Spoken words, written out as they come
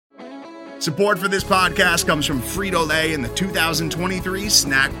Support for this podcast comes from Frito-Lay and the 2023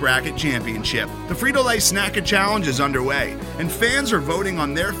 Snack Bracket Championship. The Frito-Lay Snack Challenge is underway, and fans are voting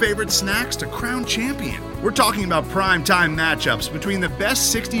on their favorite snacks to crown champion. We're talking about prime-time matchups between the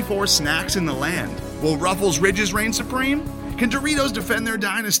best 64 snacks in the land. Will Ruffles Ridges reign supreme? Can Doritos defend their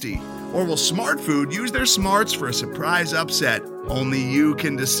dynasty? Or will Smart Food use their smarts for a surprise upset? Only you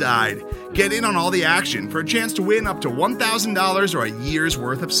can decide. Get in on all the action for a chance to win up to $1,000 or a year's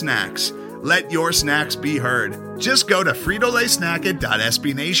worth of snacks. Let your snacks be heard. Just go to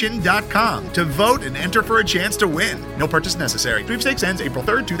fritolaysnacket.sbnation.com to vote and enter for a chance to win. No purchase necessary. Sweepstakes ends April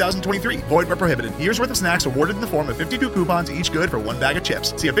 3rd, 2023. Void where prohibited. Year's worth of snacks awarded in the form of 52 coupons, each good for one bag of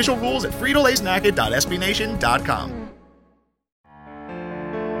chips. See official rules at fritolaysnacket.sbnation.com.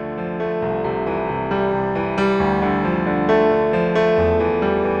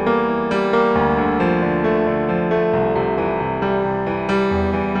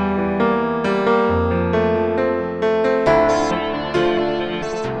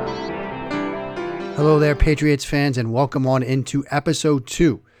 Hello there, Patriots fans, and welcome on into episode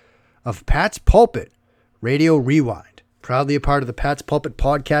 2 of Pat's Pulpit Radio Rewind. Proudly a part of the Pat's Pulpit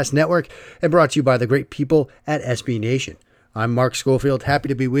Podcast Network and brought to you by the great people at SB Nation. I'm Mark Schofield, happy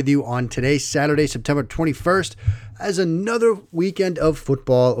to be with you on today's Saturday, September 21st, as another weekend of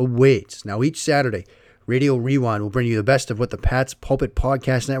football awaits. Now, each Saturday, Radio Rewind will bring you the best of what the Pat's Pulpit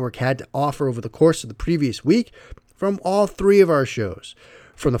Podcast Network had to offer over the course of the previous week from all three of our shows.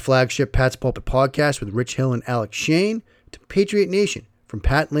 From the flagship Pat's Pulpit Podcast with Rich Hill and Alex Shane to Patriot Nation from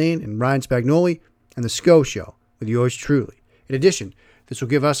Pat Lane and Ryan Spagnoli and The SCO Show with yours truly. In addition, this will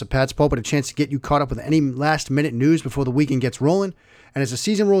give us at Pat's Pulpit a chance to get you caught up with any last-minute news before the weekend gets rolling. And as the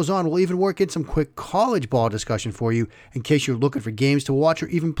season rolls on, we'll even work in some quick college ball discussion for you in case you're looking for games to watch or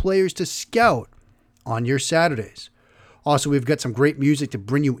even players to scout on your Saturdays. Also, we've got some great music to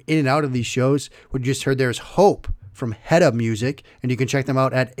bring you in and out of these shows. What you just heard there is Hope from Hedda Music, and you can check them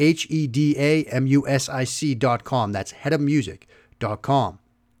out at HEDAMUSIC.com. That's HEDAmusic.com.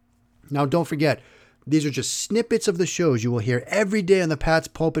 Now, don't forget, these are just snippets of the shows you will hear every day on the Pat's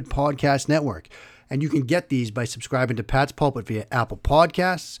Pulpit Podcast Network, and you can get these by subscribing to Pat's Pulpit via Apple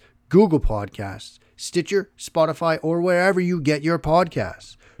Podcasts, Google Podcasts, Stitcher, Spotify, or wherever you get your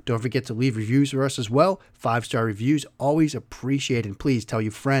podcasts. Don't forget to leave reviews for us as well. 5-star reviews, always appreciated. And please tell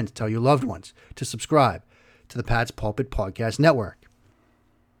your friends, tell your loved ones to subscribe to the Pat's Pulpit Podcast Network.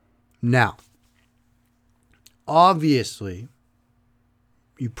 Now, obviously,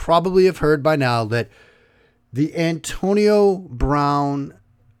 you probably have heard by now that the Antonio Brown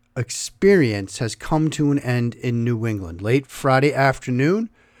experience has come to an end in New England. Late Friday afternoon,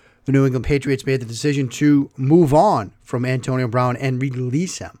 the New England Patriots made the decision to move on from Antonio Brown and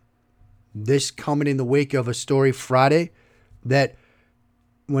release him. This coming in the wake of a story Friday that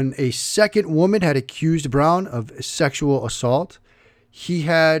when a second woman had accused Brown of sexual assault, he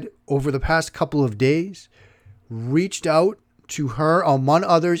had, over the past couple of days, reached out to her, among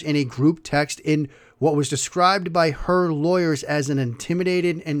others, in a group text in what was described by her lawyers as an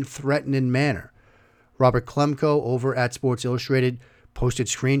intimidating and threatening manner. Robert Klemko over at Sports Illustrated posted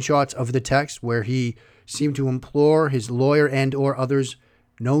screenshots of the text where he seemed to implore his lawyer and or others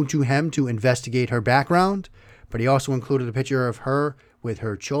known to him to investigate her background, but he also included a picture of her with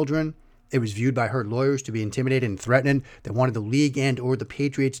her children. It was viewed by her lawyers to be intimidating and threatening. They wanted the league and or the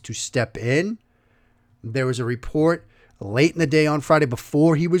Patriots to step in. There was a report late in the day on Friday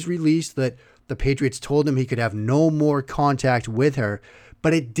before he was released that the Patriots told him he could have no more contact with her.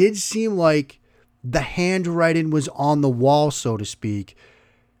 But it did seem like the handwriting was on the wall, so to speak,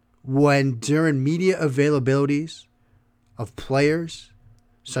 when during media availabilities of players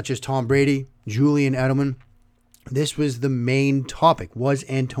such as Tom Brady, Julian Edelman, this was the main topic, was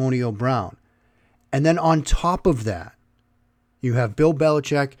Antonio Brown. And then on top of that, you have Bill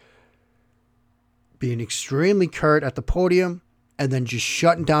Belichick being extremely curt at the podium and then just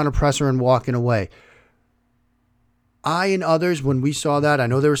shutting down a presser and walking away. I and others, when we saw that, I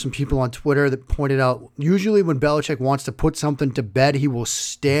know there were some people on Twitter that pointed out, usually when Belichick wants to put something to bed, he will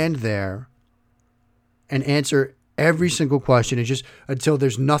stand there and answer every single question and just until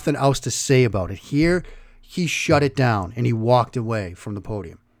there's nothing else to say about it. Here, he shut it down and he walked away from the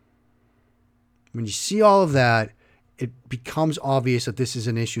podium. When you see all of that, it becomes obvious that this is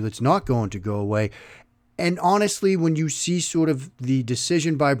an issue that's not going to go away. And honestly, when you see sort of the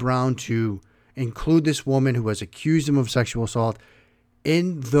decision by Brown to include this woman who has accused him of sexual assault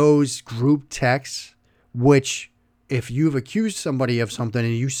in those group texts, which if you've accused somebody of something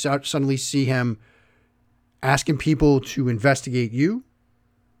and you suddenly see him asking people to investigate you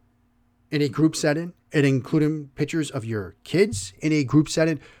in a group setting and including pictures of your kids in a group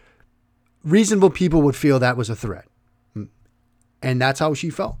setting, reasonable people would feel that was a threat. And that's how she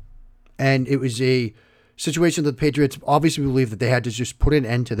felt. And it was a situation that the Patriots obviously believed that they had to just put an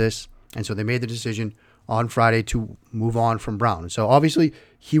end to this. And so they made the decision on Friday to move on from Brown. And so obviously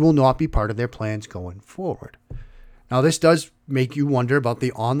he will not be part of their plans going forward. Now this does make you wonder about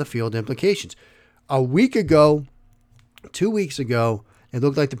the on-the-field implications. A week ago, 2 weeks ago, it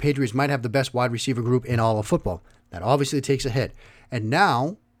looked like the Patriots might have the best wide receiver group in all of football. That obviously takes a hit. And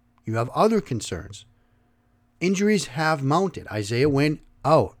now you have other concerns. Injuries have mounted. Isaiah Wynn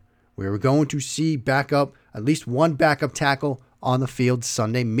out. We were going to see at least one backup tackle on the field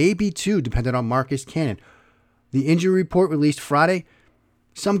Sunday, maybe two, depending on Marcus Cannon. The injury report released Friday.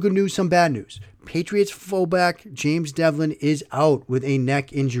 Some good news, some bad news. Patriots fullback James Devlin is out with a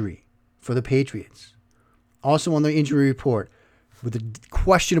neck injury for the Patriots. Also on the injury report, with a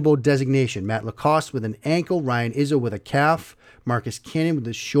questionable designation, Matt Lacoste with an ankle, Ryan Izzo with a calf, Marcus Cannon with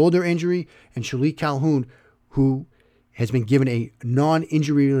a shoulder injury, and Shalik Calhoun, who has been given a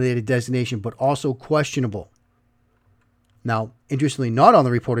non-injury related designation, but also questionable. Now, interestingly, not on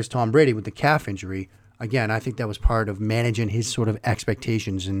the report is Tom Brady with the calf injury. Again, I think that was part of managing his sort of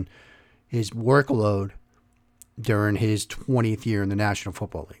expectations and his workload during his 20th year in the National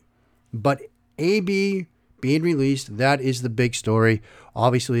Football League. But AB being released, that is the big story.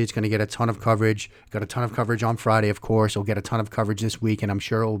 Obviously, it's going to get a ton of coverage. Got a ton of coverage on Friday, of course. It'll get a ton of coverage this week, and I'm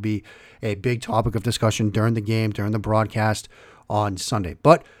sure it will be a big topic of discussion during the game, during the broadcast on Sunday.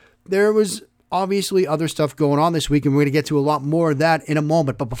 But there was obviously other stuff going on this week, and we're going to get to a lot more of that in a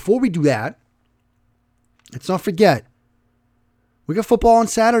moment. But before we do that, let's not forget, we got football on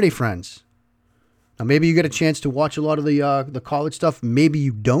Saturday, friends. Now, maybe you get a chance to watch a lot of the college stuff. Maybe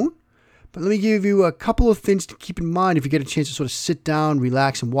you don't. But let me give you a couple of things to keep in mind if you get a chance to sort of sit down,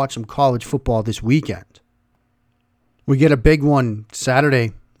 relax, and watch some college football this weekend. We get a big one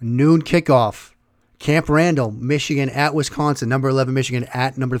Saturday, noon kickoff. Camp Randall, Michigan at Wisconsin. Number 11, Michigan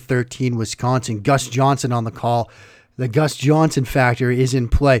at number 13, Wisconsin. Gus Johnson on the call. The Gus Johnson factor is in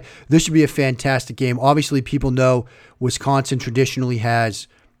play. This should be a fantastic game. Obviously, people know Wisconsin traditionally has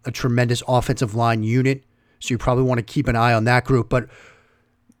a tremendous offensive line unit, so you probably want to keep an eye on that group. But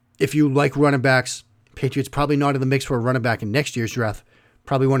if you like running backs, Patriots probably not in the mix for a running back in next year's draft.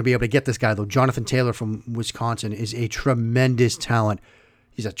 Probably want to be able to get this guy, though. Jonathan Taylor from Wisconsin is a tremendous talent.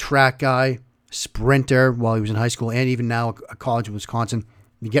 He's a track guy, sprinter while he was in high school, and even now at college in Wisconsin.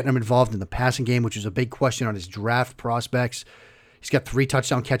 You're getting him involved in the passing game, which is a big question on his draft prospects. He's got 3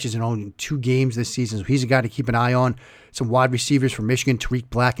 touchdown catches in only 2 games this season, so he's a guy to keep an eye on. Some wide receivers from Michigan, Tariq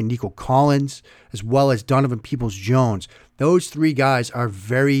Black and Nico Collins, as well as Donovan Peoples-Jones. Those 3 guys are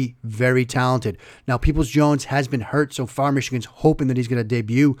very, very talented. Now, Peoples-Jones has been hurt so far. Michigan's hoping that he's going to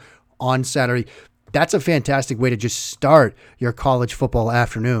debut on Saturday. That's a fantastic way to just start your college football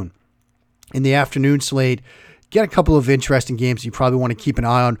afternoon. In the afternoon slate, get a couple of interesting games you probably want to keep an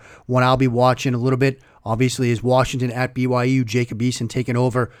eye on. One I'll be watching a little bit, obviously, is Washington at BYU. Jacob Eason taking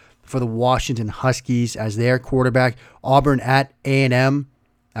over for the Washington Huskies as their quarterback. Auburn at A&M,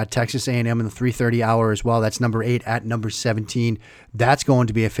 at Texas A&M in the 3:30 hour as well. That's number 8 at number 17. That's going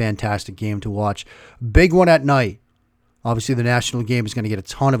to be a fantastic game to watch. Big one at night. Obviously, the national game is going to get a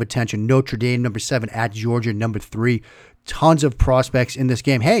ton of attention. Notre Dame, number 7 at Georgia, number 3. Tons of prospects in this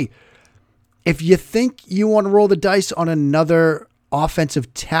game. Hey, if you think you want to roll the dice on another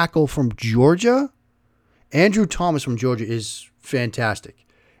offensive tackle from Georgia, Andrew Thomas from Georgia is fantastic.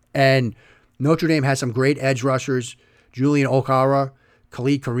 And Notre Dame has some great edge rushers. Julian Okara,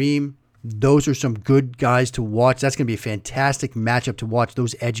 Khalid Kareem. Those are some good guys to watch. That's going to be a fantastic matchup to watch,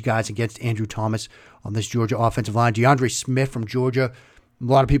 those edge guys against Andrew Thomas on this Georgia offensive line. DeAndre Smith from Georgia. A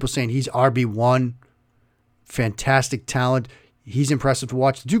lot of people saying he's RB1. Fantastic talent. He's impressive to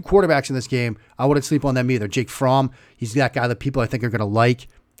watch. The 2 quarterbacks in this game, I wouldn't sleep on them either. Jake Fromm, he's that guy that people I think are going to like.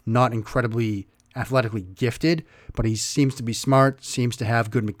 Not incredibly athletically gifted, but he seems to be smart, seems to have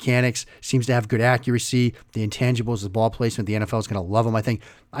good mechanics, seems to have good accuracy. The intangibles, the ball placement, the NFL is going to love him, I think.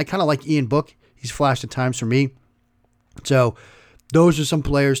 I kind of like Ian Book. He's flashed at times for me. So those are some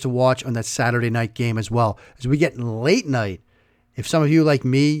players to watch on that Saturday night game as well. As we get late night, if some of you like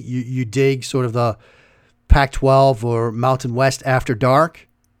me, you dig sort of the Pac-12 or Mountain West after dark,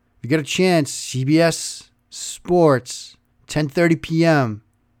 if you get a chance, CBS Sports, 10:30 p.m.,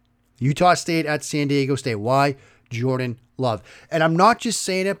 Utah State at San Diego State. Why? Jordan Love. And I'm not just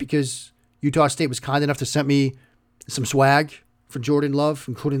saying it because Utah State was kind enough to send me some swag for Jordan Love,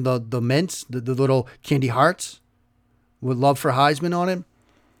 including the mints, the little candy hearts with Love for Heisman on it.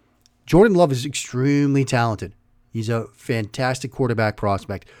 Jordan Love is extremely talented. He's a fantastic quarterback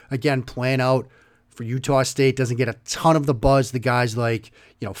prospect. Again, playing out for Utah State doesn't get a ton of the buzz the guys like,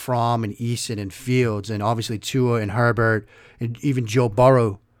 Fromm and Eason and Fields and obviously Tua and Herbert and even Joe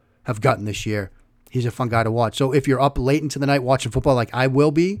Burrow have gotten this year. He's a fun guy to watch. So if you're up late into the night watching football like I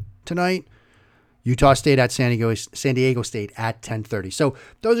will be tonight, Utah State at San Diego State at 10:30. So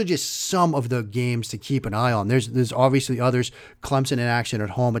those are just some of the games to keep an eye on. There's obviously others. Clemson in action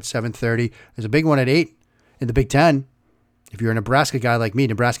at home at 7:30. There's a big one at 8 in the Big Ten. If you're a Nebraska guy like me,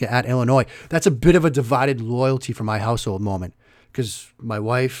 Nebraska at Illinois, that's a bit of a divided loyalty for my household moment because my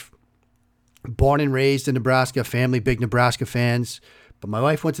wife, born and raised in Nebraska, family, big Nebraska fans, but my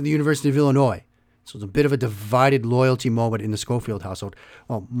wife went to the University of Illinois. So it's a bit of a divided loyalty moment in the Schofield household.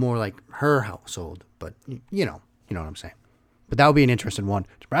 Well, more like her household, but you know what I'm saying. But that would be an interesting one.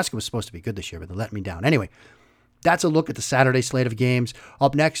 Nebraska was supposed to be good this year, but they let me down. Anyway, that's a look at the Saturday slate of games.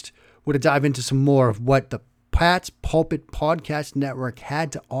 Up next, we're going to dive into some more of what the Pat's Pulpit Podcast Network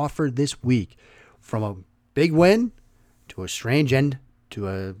had to offer this week. From a big win to a strange end to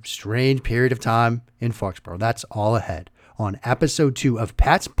a strange period of time in Foxborough. That's all ahead on episode 2 of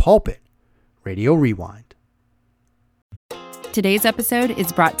Pat's Pulpit Radio Rewind. Today's episode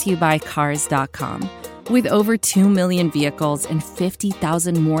is brought to you by Cars.com. With over 2 million vehicles and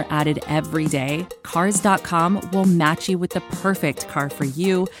 50,000 more added every day, Cars.com will match you with the perfect car for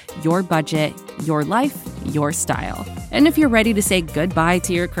you, your budget, your life, your style. And if you're ready to say goodbye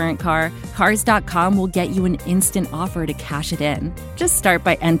to your current car, Cars.com will get you an instant offer to cash it in. Just start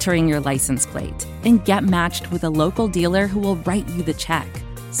by entering your license plate and get matched with a local dealer who will write you the check.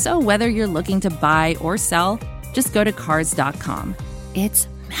 So whether you're looking to buy or sell, just go to Cars.com. It's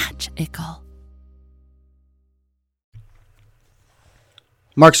magical.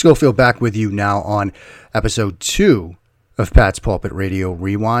 Mark Schofield back with you now on episode 2 of Pat's Pulpit Radio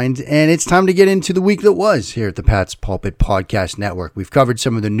Rewind. And it's time to get into the week that was here at the Pat's Pulpit Podcast Network. We've covered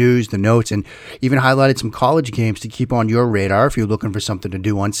some of the news, the notes, and even highlighted some college games to keep on your radar if you're looking for something to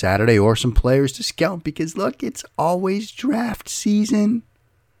do on Saturday or some players to scout because, look, it's always draft season.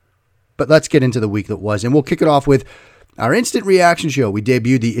 But let's get into the week that was, and we'll kick it off with our instant reaction show. We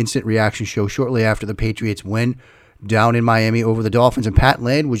debuted the instant reaction show shortly after the Patriots win down in Miami over the Dolphins, and Pat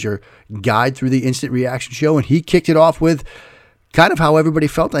Land was your guide through the instant reaction show, and he kicked it off with kind of how everybody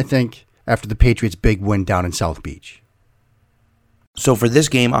felt, I think, after the Patriots' big win down in South Beach. So for this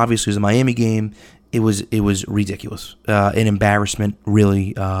game, obviously it was a Miami game. It was ridiculous, an embarrassment,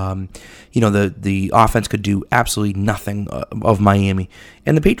 really. The offense could do absolutely nothing of Miami,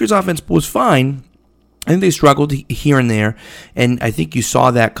 and the Patriots' offense was fine. I think they struggled here and there, and I think you saw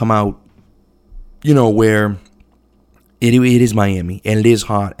that come out, where it is Miami, and it is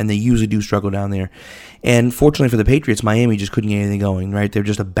hot, and they usually do struggle down there. And fortunately for the Patriots, Miami just couldn't get anything going, right? They're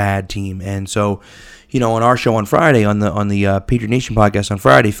just a bad team. And so, on our show on Friday, on the Patriot Nation podcast on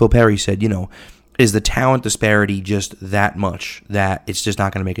Friday, Phil Perry said, is the talent disparity just that much that it's just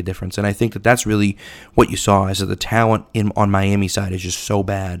not going to make a difference? And I think that that's really what you saw, is that the talent on Miami's side is just so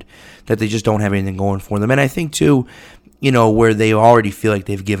bad that they just don't have anything going for them. And I think, too, where they already feel like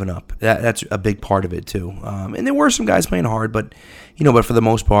they've given up. That's a big part of it, too. And there were some guys playing hard, but for the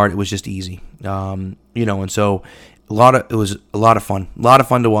most part, it was just easy. And so it was a lot of fun. A lot of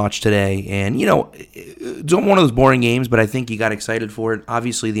fun to watch today. And, it's one of those boring games, but I think you got excited for it.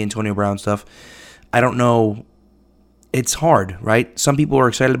 Obviously, the Antonio Brown stuff, I don't know. It's hard, right? Some people are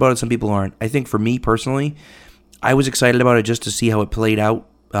excited about it, some people aren't. I think for me personally, I was excited about it just to see how it played out.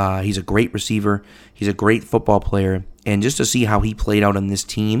 He's a great receiver. He's a great football player. And just to see how he played out on this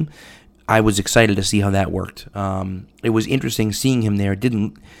team, I was excited to see how that worked. It was interesting seeing him there. It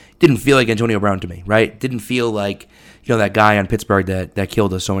didn't feel like Antonio Brown to me, right? It didn't feel like, that guy on Pittsburgh that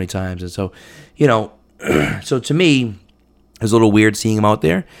killed us so many times. And so, so to me, it was a little weird seeing him out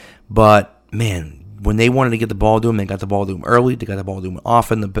there. But, man, when they wanted to get the ball to him, they got the ball to him early. They got the ball to him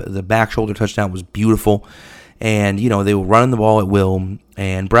often. The back shoulder touchdown was beautiful. And, they were running the ball at will.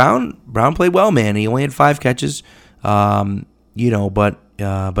 And Brown played well, man. He only had 5 catches, but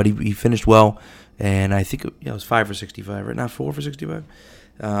he finished well. And I think it was 5 for 65, right? Not 4 for 65?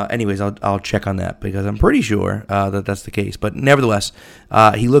 Anyways, I'll check on that because I'm pretty sure that that's the case. But nevertheless,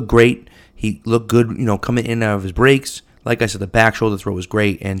 he looked great. He looked good, coming in and out of his breaks. Like I said, the back shoulder throw was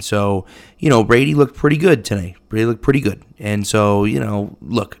great. And so, Brady looked pretty good today. Brady looked pretty good. And so,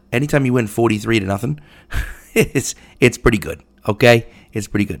 look, anytime you win 43-0, it's pretty good, okay? It's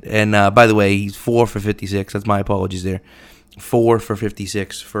pretty good. And by the way, he's 4 for 56. That's my apologies there. 4 for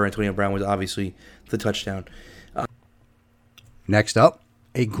 56 for Antonio Brown was obviously the touchdown. Next up,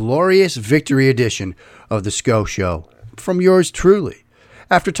 a glorious victory edition of the SCO Show from yours truly.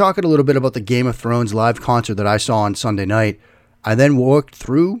 After talking a little bit about the Game of Thrones live concert that I saw on Sunday night, I then worked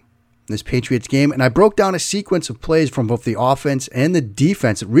through this Patriots game, and I broke down a sequence of plays from both the offense and the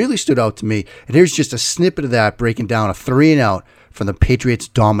defense that really stood out to me. And here's just a snippet of that, breaking down a 3-and-out from the Patriots'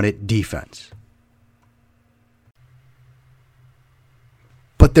 dominant defense.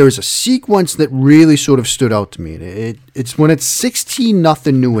 But there's a sequence that really sort of stood out to me. It's when it's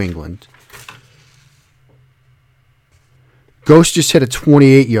 16-0 New England. Ghost just hit a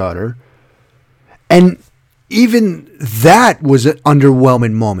 28-yarder. And even that was an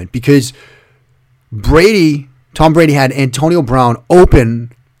underwhelming moment because Tom Brady had Antonio Brown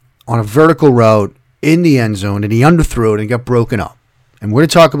open on a vertical route in the end zone, and he underthrew it and got broken up. And we're going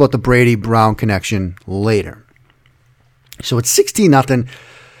to talk about the Brady-Brown connection later. So it's 16-0.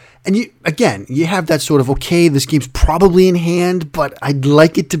 And you have that sort of, okay, this game's probably in hand, but I'd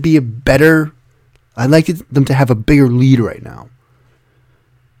like it to be I'd like them to have a bigger lead right now.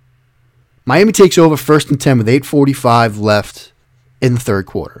 Miami takes over 1st and 10 with 8:45 left in the third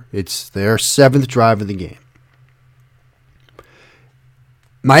quarter. It's their 7th drive of the game.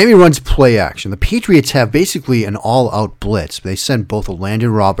 Miami runs play action. The Patriots have basically an all-out blitz. They send both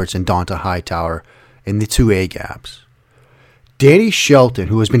Landon Roberts and Donta Hightower in the 2A gaps. Danny Shelton,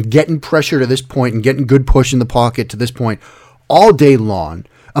 who has been getting pressure to this point and getting good push in the pocket to this point all day long,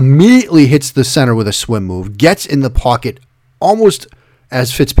 immediately hits the center with a swim move, gets in the pocket almost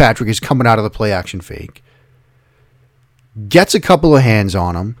as Fitzpatrick is coming out of the play-action fake, gets a couple of hands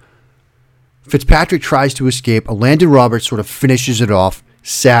on him. Fitzpatrick tries to escape. Landon Roberts sort of finishes it off.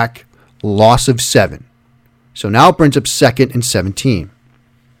 Sack, loss of 7. So now it brings up 2nd and 17.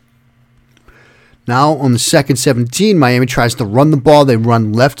 Now on the 2nd 17, Miami tries to run the ball. They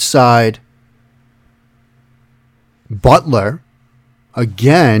run left side. Butler,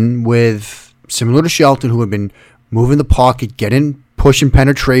 again, with similar to Shelton, who had been moving the pocket, getting push and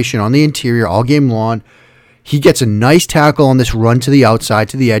penetration on the interior all game long. He gets a nice tackle on this run to the outside,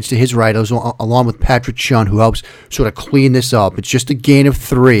 to the edge, to his right, along with Patrick Chung, who helps sort of clean this up. It's just a gain of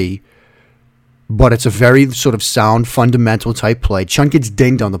 3, but it's a very sort of sound, fundamental type play. Chung gets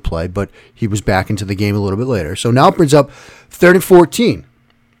dinged on the play, but he was back into the game a little bit later. So now it brings up 3rd and 14.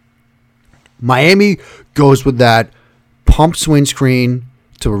 Miami goes with that pump swing screen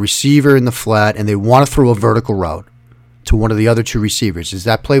to a receiver in the flat, and they want to throw a vertical route to one of the other 2 receivers. Is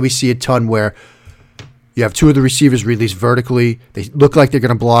that play we see a ton where you have 2 of the receivers released vertically. They look like they're going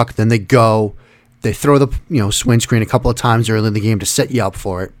to block. Then they go. They throw the swing screen a couple of times early in the game to set you up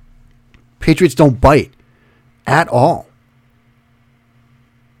for it. Patriots don't bite at all.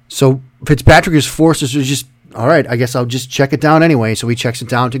 So Fitzpatrick is forced to just, all right, I guess I'll just check it down anyway. So he checks it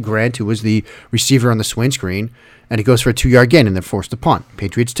down to Grant, who was the receiver on the swing screen, and he goes for a 2-yard gain and then forced to punt.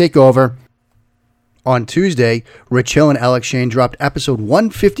 Patriots take over. On Tuesday, Rich Hill and Alex Shane dropped episode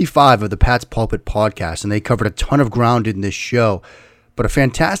 155 of the Pat's Pulpit podcast, and they covered a ton of ground in this show. But a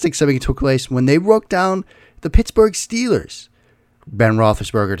fantastic segment took place when they broke down the Pittsburgh Steelers. Ben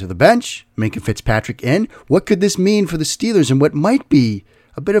Roethlisberger to the bench, Minka Fitzpatrick in. What could this mean for the Steelers and what might be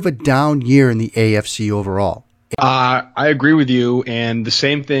a bit of a down year in the AFC overall? I agree with you, and the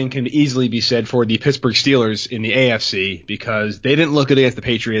same thing can easily be said for the Pittsburgh Steelers in the AFC because they didn't look good against the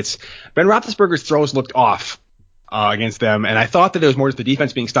Patriots. Ben Roethlisberger's throws looked off against them, and I thought that it was more just the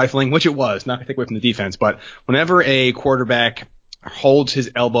defense being stifling, which it was, not to take away from the defense, but whenever a quarterback holds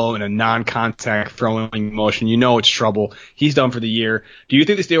his elbow in a non-contact throwing motion, you know it's trouble. He's done for the year. Do you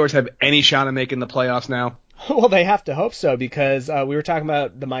think the Steelers have any shot at making the playoffs now? Well, they have to hope so because we were talking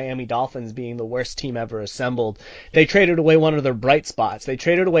about the Miami Dolphins being the worst team ever assembled. They traded away one of their bright spots. They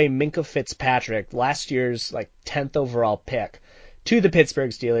traded away Minka Fitzpatrick, last year's 10th overall pick, to the Pittsburgh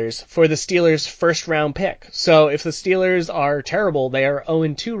Steelers for the Steelers' first-round pick. So if the Steelers are terrible, they are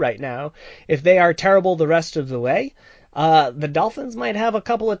 0-2 right now. If they are terrible the rest of the way, the Dolphins might have a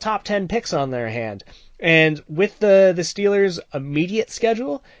couple of top 10 picks on their hand. And with the Steelers' immediate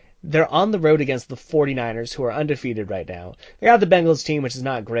schedule, they're on the road against the 49ers, who are undefeated right now. They got the Bengals team, which is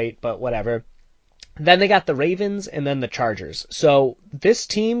not great, but whatever. Then they got the Ravens and then the Chargers. So this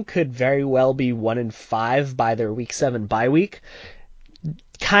team could very well be 1-5 by their Week 7 bye week.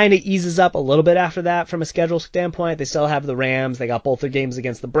 Kind of eases up a little bit after that from a schedule standpoint. They still have the Rams. They got both their games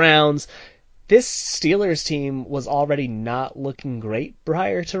against the Browns. This Steelers team was already not looking great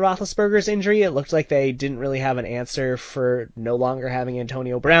prior to Roethlisberger's injury. It looked like they didn't really have an answer for no longer having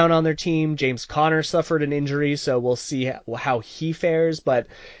Antonio Brown on their team. James Conner suffered an injury, so we'll see how he fares. But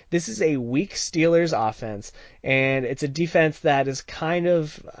this is a weak Steelers offense, and it's a defense that is kind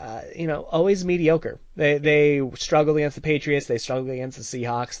of, always mediocre. They struggle against the Patriots. They struggle against the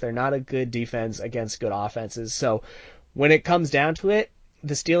Seahawks. They're not a good defense against good offenses. So when it comes down to it,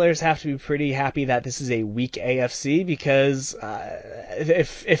 the Steelers have to be pretty happy that this is a weak AFC, because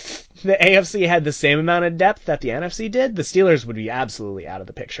if the AFC had the same amount of depth that the NFC did, the Steelers would be absolutely out of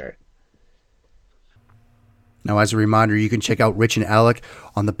the picture. Now, as a reminder, you can check out Rich and Alec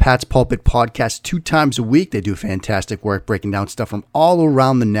on the Pat's Pulpit podcast 2 times a week. They do fantastic work breaking down stuff from all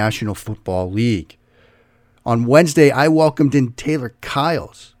around the National Football League. On Wednesday, I welcomed in Taylor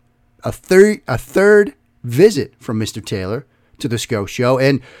Kiles, a third visit from Mr. Taylor to the SCO Show,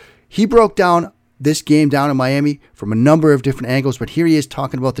 and he broke down this game down in Miami from a number of different angles, but here he is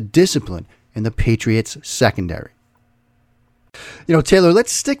talking about the discipline in the Patriots secondary. You know, Taylor,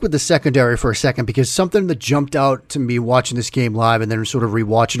 let's stick with the secondary for a second, because something that jumped out to me watching this game live and then sort of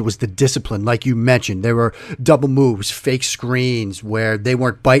rewatching it was the discipline. Like you mentioned, there were double moves, fake screens where they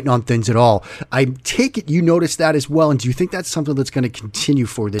weren't biting on things at all. I take it you noticed that as well, and do you think that's something that's going to continue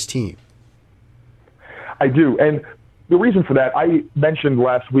for this team? I do, and the reason for that, I mentioned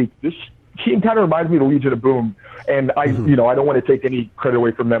last week, this team kind of reminds me of the Legion of Boom. And I don't want to take any credit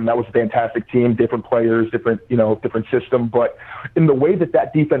away from them. That was a fantastic team, different players, different system. But in the way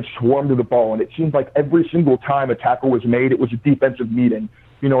that defense swarmed to the ball, and it seemed like every single time a tackle was made, it was a defensive meeting.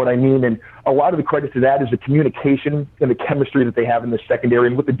 You know what I mean? And a lot of the credit to that is the communication and the chemistry that they have in the secondary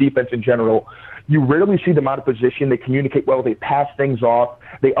and with the defense in general. You rarely see them out of position. They communicate well. They pass things off.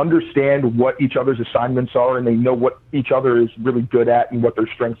 They understand what each other's assignments are, and they know what each other is really good at and what their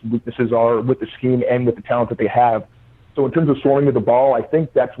strengths and weaknesses are with the scheme and with the talent that they have. So in terms of swarming to the ball, I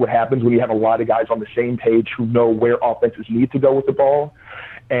think that's what happens when you have a lot of guys on the same page who know where offenses need to go with the ball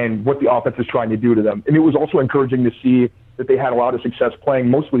and what the offense is trying to do to them. And it was also encouraging to see that they had a lot of success playing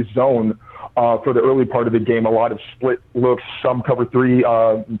mostly zone for the early part of the game, a lot of split looks, some cover three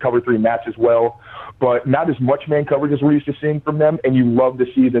mats as well, but not as much man coverage as we're used to seeing from them. And you love to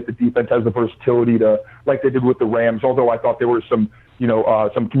see that the defense has the versatility to, like they did with the Rams, although I thought there were some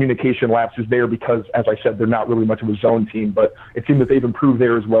communication lapses there because, as I said, they're not really much of a zone team, but it seemed that they've improved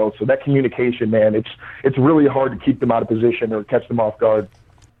there as well. So that communication, man, it's really hard to keep them out of position or catch them off guard.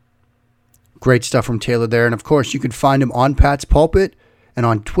 Great stuff from Taylor there. And, of course, you can find him on Pat's Pulpit and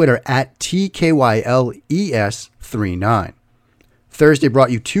on Twitter at TKYLES39. Thursday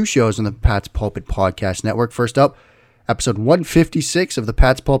brought you 2 shows on the Pat's Pulpit Podcast Network. First up, episode 156 of the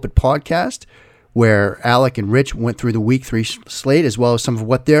Pat's Pulpit Podcast, where Alec and Rich went through the Week 3 slate as well as some of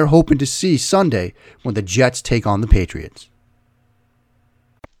what they're hoping to see Sunday when the Jets take on the Patriots.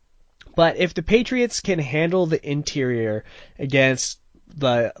 But if the Patriots can handle the interior against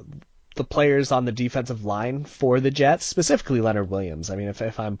the players on the defensive line for the Jets, specifically Leonard Williams, I mean,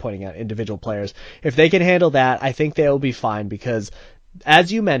 if I'm pointing out individual players, if they can handle that, I think they'll be fine because,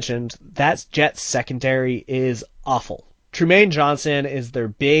 as you mentioned, that Jets secondary is awful. Trumaine Johnson is their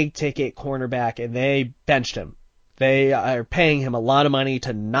big-ticket cornerback, and they benched him. They are paying him a lot of money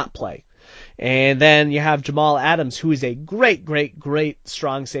to not play. And then you have Jamal Adams, who is a great, great, great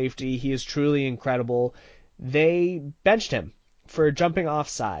strong safety. He is truly incredible. They benched him for jumping off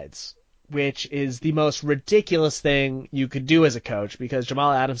sides, which is the most ridiculous thing you could do as a coach because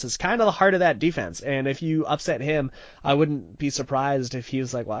Jamal Adams is kind of the heart of that defense. And if you upset him, I wouldn't be surprised if he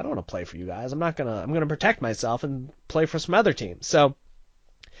was like, well, I don't want to play for you guys. I'm going to protect myself and play for some other team. So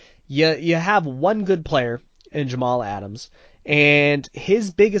you have one good player in Jamal Adams, and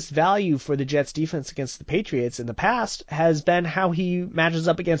his biggest value for the Jets defense against the Patriots in the past has been how he matches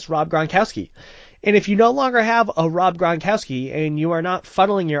up against Rob Gronkowski. And if you no longer have a Rob Gronkowski and you are not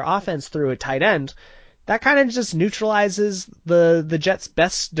funneling your offense through a tight end, that kind of just neutralizes the Jets'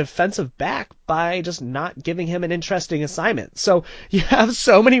 best defensive back by just not giving him an interesting assignment. So you have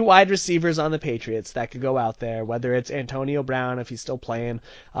so many wide receivers on the Patriots that could go out there, whether it's Antonio Brown, if he's still playing,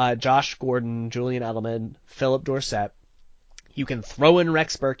 Josh Gordon, Julian Edelman, Philip Dorsett. You can throw in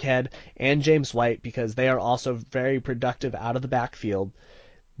Rex Burkhead and James White because they are also very productive out of the backfield.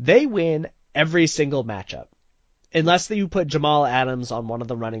 They win every single matchup. Unless you put Jamal Adams on one of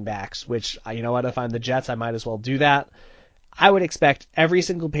the running backs, which, you know what, if I'm the Jets, I might as well do that. I would expect every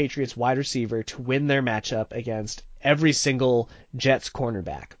single Patriots wide receiver to win their matchup against every single Jets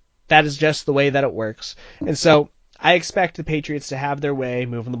cornerback. That is just the way that it works. And so I expect the Patriots to have their way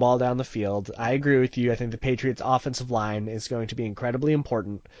moving the ball down the field. I agree with you. I think the Patriots' offensive line is going to be incredibly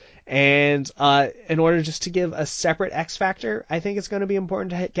important. And in order just to give a separate X factor, I think it's going to be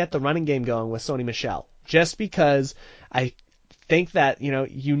important to get the running game going with Sony Michel. Just because I think that,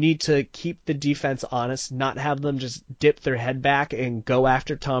 you need to keep the defense honest, not have them just dip their head back and go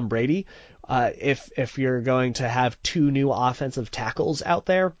after Tom Brady. If you're going to have 2 new offensive tackles out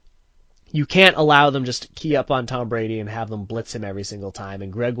there, you can't allow them just to key up on Tom Brady and have them blitz him every single time.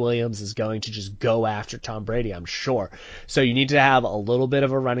 And Greg Williams is going to just go after Tom Brady, I'm sure. So you need to have a little bit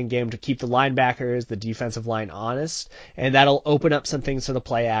of a running game to keep the linebackers, the defensive line honest, and that'll open up some things for the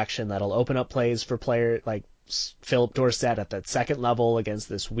play action. That'll open up plays for players like Philip Dorsett at that second level against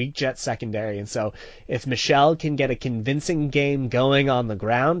this weak Jets secondary. And so if Michel can get a convincing game going on the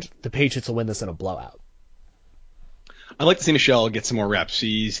ground, the Patriots will win this in a blowout. I'd like to see Michel get some more reps.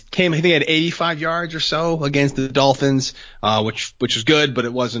 I think he had 85 yards or so against the Dolphins, which was good, but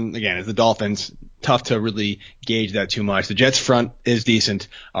it wasn't, again, as the Dolphins, tough to really gauge that too much. The Jets front is decent.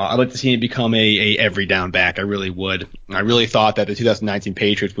 I'd like to see him become a every down back. I really would. I really thought that the 2019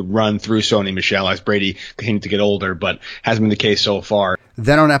 Patriots would run through Sony Michel as Brady continued to get older, but hasn't been the case so far.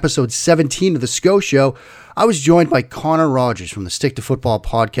 Then on episode 17 of The SCO Show, I was joined by Connor Rogers from the Stick to Football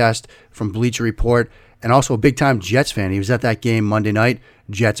podcast from Bleacher Report, and also a big-time Jets fan. He was at that game Monday night,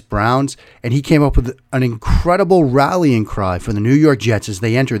 Jets-Browns, and he came up with an incredible rallying cry for the New York Jets as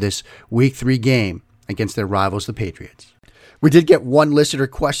they enter this Week 3 game against their rivals, the Patriots. We did get one listener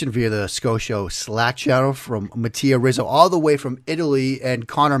question via the SCO Show Slack channel from Mattia Rizzo all the way from Italy, and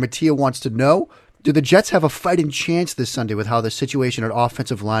Connor, Mattia wants to know, do the Jets have a fighting chance this Sunday with how the situation at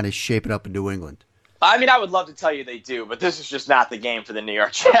offensive line is shaping up in New England? I mean, I would love to tell you they do, but this is just not the game for the New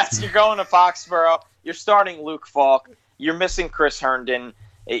York Jets. You're going to Foxborough. You're starting Luke Falk. You're missing Chris Herndon.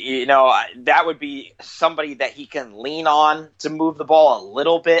 You know, that would be somebody that he can lean on to move the ball a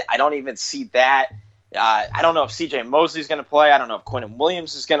little bit. I don't even see that. I don't know if C.J. Mosley's going to play. I don't know if Quinnen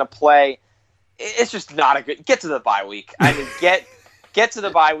Williams is going to play. It's just not a good – get to the bye week. I mean, get to the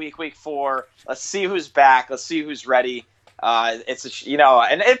bye week, week 4. Let's see who's back. Let's see who's ready. And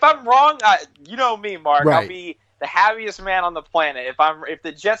if I'm wrong, you know me, Mark. Right. I'll be the happiest man on the planet. If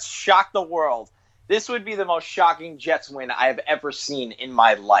the Jets shock the world, this would be the most shocking Jets win I have ever seen in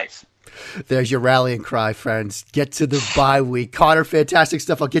my life. There's your rallying cry, friends. Get to the bye week. Connor, fantastic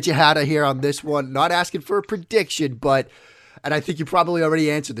stuff. I'll get you out of here on this one. Not asking for a prediction, and I think you probably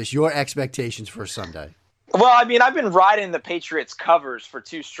already answered this, your expectations for Sunday. Well, I mean, I've been riding the Patriots covers for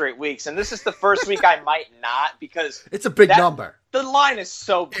 2 straight weeks, and this is the first week I might not because it's a big number. The line is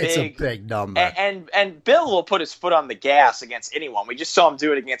so big. It's a big number. And Bill will put his foot on the gas against anyone. We just saw him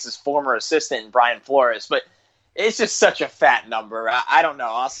do it against his former assistant, Brian Flores, but it's just such a fat number. I don't know.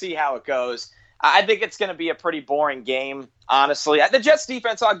 I'll see how it goes. I think it's going to be a pretty boring game, honestly. The Jets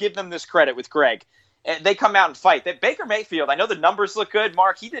defense, I'll give them this credit with Greg. They come out and fight. Baker Mayfield, I know the numbers look good.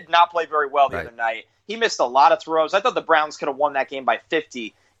 Mark, he did not play very well the other night. He missed a lot of throws. I thought the Browns could have won that game by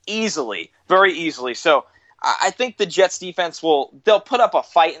 50 easily, very easily. So I think the Jets defense they'll put up a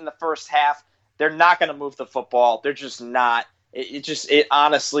fight in the first half. They're not going to move the football. They're just not. It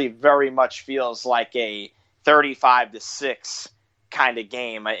honestly very much feels like a 35-6 kind of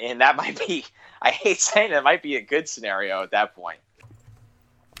game. And that might be, I hate saying it might be a good scenario at that point.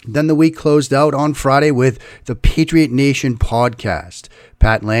 Then the week closed out on Friday with the Patriot Nation podcast.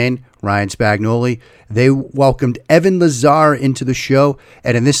 Pat Lane, Ryan Spagnoli, they welcomed Evan Lazar into the show.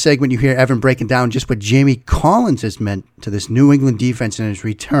 And in this segment, you hear Evan breaking down just what Jamie Collins has meant to this New England defense in his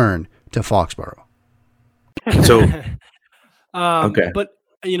return to Foxborough. So, okay. But,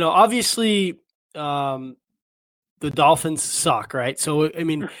 obviously, the Dolphins suck, right? So, I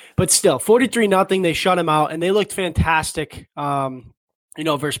mean, but still, 43-0, they shut him out, and they looked fantastic.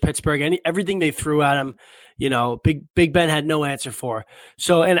 Versus Pittsburgh, everything they threw at him, Big Ben had no answer for.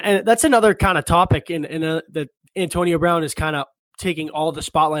 So, and that's another kind of topic that Antonio Brown is kind of taking all the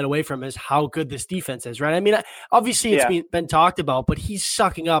spotlight away from is how good this defense is, right? I mean, obviously it's been talked about, but he's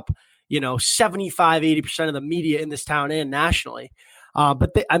sucking up, 75-80% of the media in this town and nationally.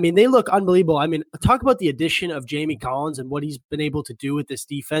 But they look unbelievable. I mean, talk about the addition of Jamie Collins and what he's been able to do with this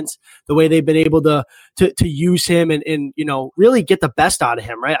defense, the way they've been able to use him and really get the best out of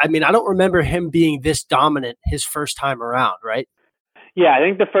him, right? I mean, I don't remember him being this dominant his first time around, right? Yeah, I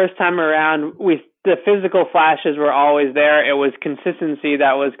think the first time around, the physical flashes were always there. It was consistency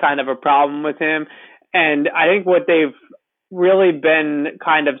that was kind of a problem with him. And I think what they've really been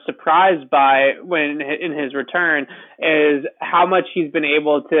kind of surprised by when in his return is how much he's been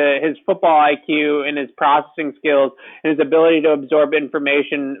able to, his football IQ and his processing skills and his ability to absorb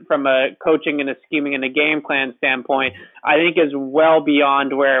information from a coaching and a scheming and a game plan standpoint, I think is well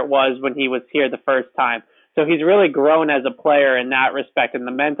beyond where it was when he was here the first time. So he's really grown as a player in that respect and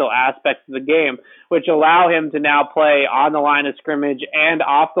the mental aspects of the game, which allow him to now play on the line of scrimmage and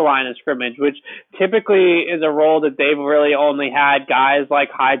off the line of scrimmage, which typically is a role that they've really only had guys like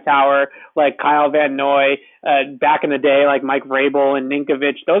Hightower, like Kyle Van Noy, back in the day, like Mike Vrabel and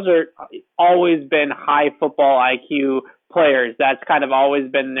Ninkovich. Those are always been high football IQ players. That's kind of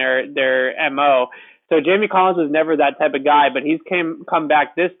always been their MO. So Jamie Collins was never that type of guy, but he's come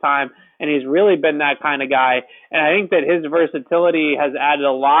back this time, and he's really been that kind of guy. And I think that his versatility has added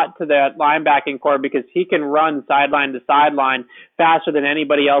a lot to that linebacking core because he can run sideline to sideline faster than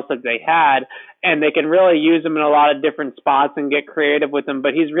anybody else that they had, and they can really use him in a lot of different spots and get creative with him.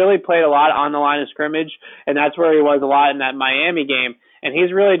 But he's really played a lot on the line of scrimmage, and that's where he was a lot in that Miami game. And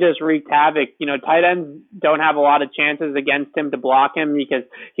he's really just wreaked havoc. Tight ends don't have a lot of chances against him to block him because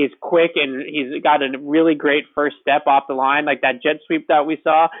he's quick and he's got a really great first step off the line, like that jet sweep that we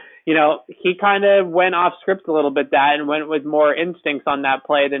saw. He kind of went off script a little bit and went with more instincts on that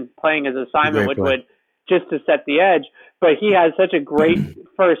play than playing his assignment would just to set the edge. But he has such a great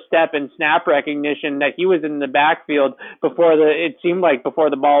first step and snap recognition that he was in the backfield it seemed like before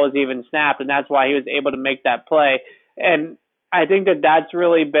the ball was even snapped, and that's why he was able to make that play. And I think that that's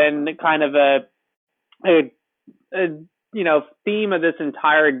really been kind of a theme of this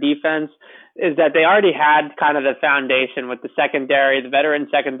entire defense is that they already had kind of the foundation with the secondary, the veteran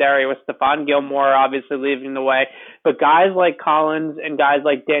secondary with Stephon Gilmore obviously leading the way, but guys like Collins and guys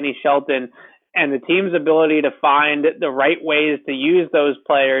like Danny Shelton and the team's ability to find the right ways to use those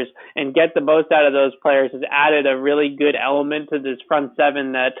players and get the most out of those players has added a really good element to this front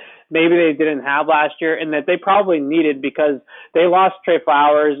seven that maybe they didn't have last year and that they probably needed because they lost Trey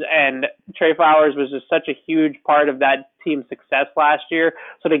Flowers, and Trey Flowers was just such a huge part of that team's success last year.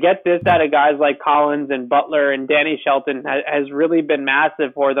 So to get this out of guys like Collins and Butler and Danny Shelton has really been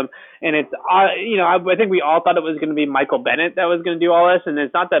massive for them. And it's, I think we all thought it was going to be Michael Bennett that was going to do all this. And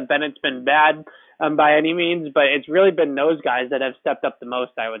it's not that Bennett's been bad by any means, but it's really been those guys that have stepped up the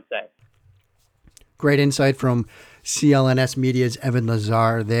most, I would say. Great insight from CLNS Media's Evan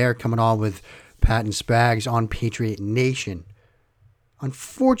Lazar there, coming on with Pat and Spags on Patriot Nation.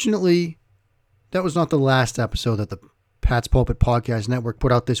 Unfortunately, that was not the last episode that the Pat's Pulpit Podcast Network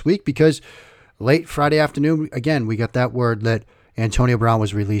put out this week because late Friday afternoon, again, we got that word that Antonio Brown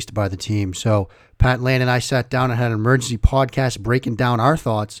was released by the team. So Pat Lane and I sat down and had an emergency podcast breaking down our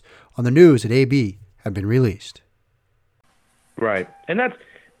thoughts on the news that AB had been released. Right. And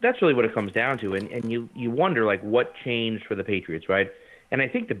that's really what it comes down to. And you wonder, like, what changed for the Patriots, right? And I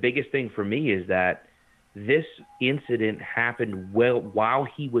think the biggest thing for me is that this incident happened while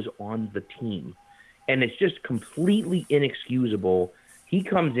he was on the team. And it's just completely inexcusable. He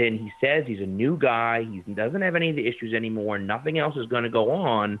comes in, he says he's a new guy, he doesn't have any of the issues anymore, nothing else is going to go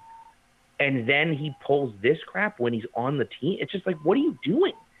on, and then he pulls this crap when he's on the team. It's just like, what are you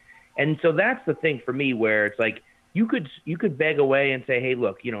doing? And so that's the thing for me where it's like you could beg away and say, hey,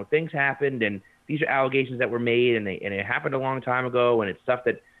 look, things happened, and these are allegations that were made, and it happened a long time ago, and it's stuff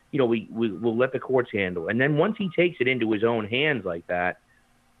that we'll let the courts handle. And then once he takes it into his own hands like that,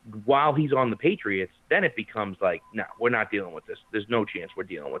 while he's on the Patriots, then it becomes like, no, we're not dealing with this. There's no chance we're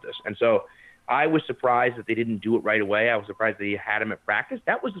dealing with this. And so I was surprised that they didn't do it right away. I was surprised that he had him at practice.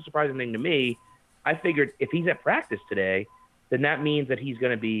 That was the surprising thing to me. I figured if he's at practice today, then that means that he's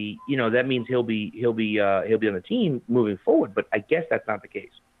going to be, that means he'll be on the team moving forward. But I guess that's not the case.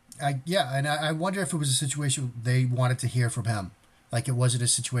 And I wonder if it was a situation they wanted to hear from him. Like it wasn't a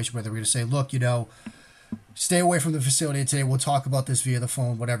situation where they were going to say, look, stay away from the facility today. We'll talk about this via the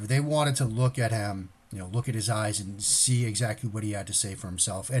phone, whatever. They wanted to look at him, look at his eyes and see exactly what he had to say for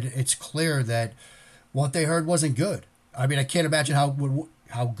himself. And it's clear that what they heard wasn't good. I mean, I can't imagine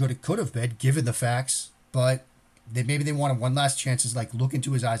how good it could have been given the facts, but maybe they wanted one last chance to like look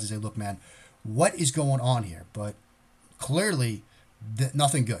into his eyes and say, look, man, what is going on here? But clearly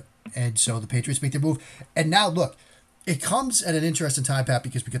nothing good. And so the Patriots make their move. And now look, it comes at an interesting time, Pat,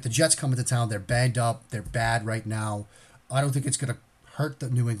 because we got the Jets coming to town. They're banged up. They're bad right now. I don't think it's going to hurt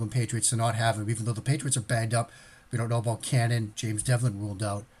the New England Patriots to not have him, even though the Patriots are banged up. We don't know about Cannon. James Devlin ruled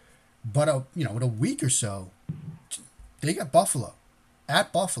out. But, in a week or so, they got Buffalo.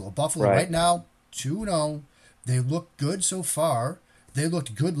 At Buffalo. Buffalo right now, 2-0. They look good so far. They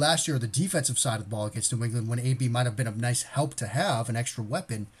looked good last year on the defensive side of the ball against New England when AB might have been a nice help to have, an extra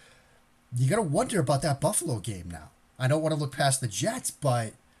weapon. You got to wonder about that Buffalo game now. I don't want to look past the Jets,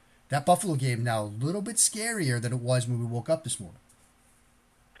 but that Buffalo game now a little bit scarier than it was when we woke up this morning.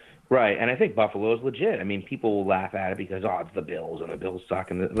 Right, and I think Buffalo is legit. I mean, people will laugh at it because, it's the Bills, and the Bills suck.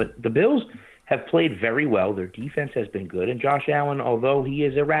 But the Bills have played very well. Their defense has been good. And Josh Allen, although he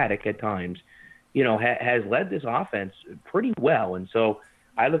is erratic at times, has led this offense pretty well. And so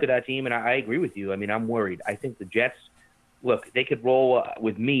I look at that team, and I agree with you. I mean, I'm worried. I think the Jets, look, they could roll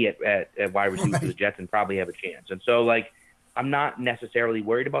with me at wide receiver for the Jets and probably have a chance. And so, I'm not necessarily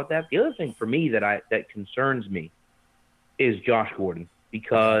worried about that. The other thing for me that concerns me is Josh Gordon,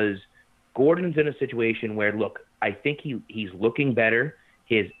 because Gordon's in a situation where, look, I think he's looking better.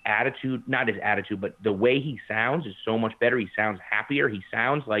 His attitude, not his attitude, but the way he sounds is so much better. He sounds happier. He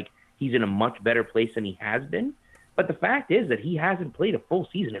sounds like he's in a much better place than he has been. But the fact is that he hasn't played a full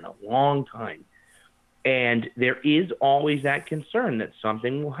season in a long time. And there is always that concern that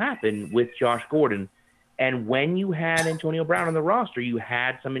something will happen with Josh Gordon. And when you had Antonio Brown on the roster, you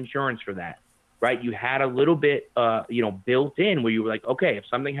had some insurance for that, right? You had a little bit, built in where you were like, okay, if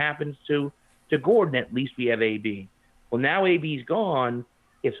something happens to Gordon, at least we have AB. Well, now AB's gone.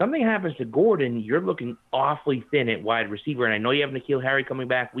 If something happens to Gordon, you're looking awfully thin at wide receiver. And I know you have N'Keal Harry coming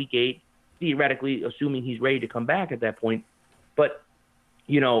back week 8, theoretically, assuming he's ready to come back at that point. But,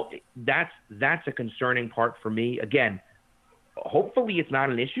 that's a concerning part for me. Again, hopefully it's not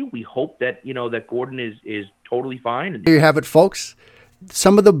an issue. We hope that, that Gordon is totally fine. There you have it, folks.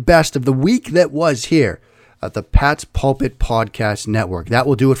 Some of the best of the week that was here at the Pat's Pulpit Podcast Network. That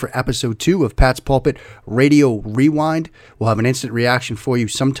will do it for episode 2 of Pat's Pulpit Radio Rewind. We'll have an instant reaction for you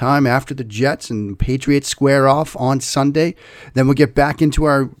sometime after the Jets and Patriots square off on Sunday. Then we'll get back into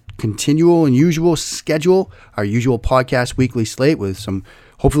our continual and usual schedule, our usual podcast weekly slate with some,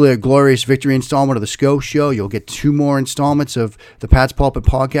 hopefully a glorious victory installment of the SCO Show. You'll get 2 more installments of the Pat's Pulpit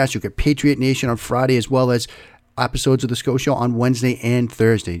Podcast. You'll get Patriot Nation on Friday, as well as episodes of the SCO Show on Wednesday and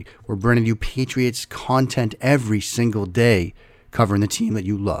Thursday. We're bringing you Patriots content every single day, covering the team that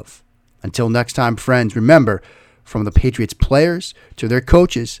you love. Until next time, friends, remember, from the Patriots players to their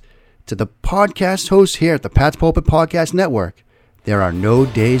coaches to the podcast hosts here at the Pat's Pulpit Podcast Network, there are no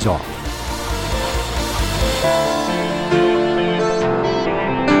days off.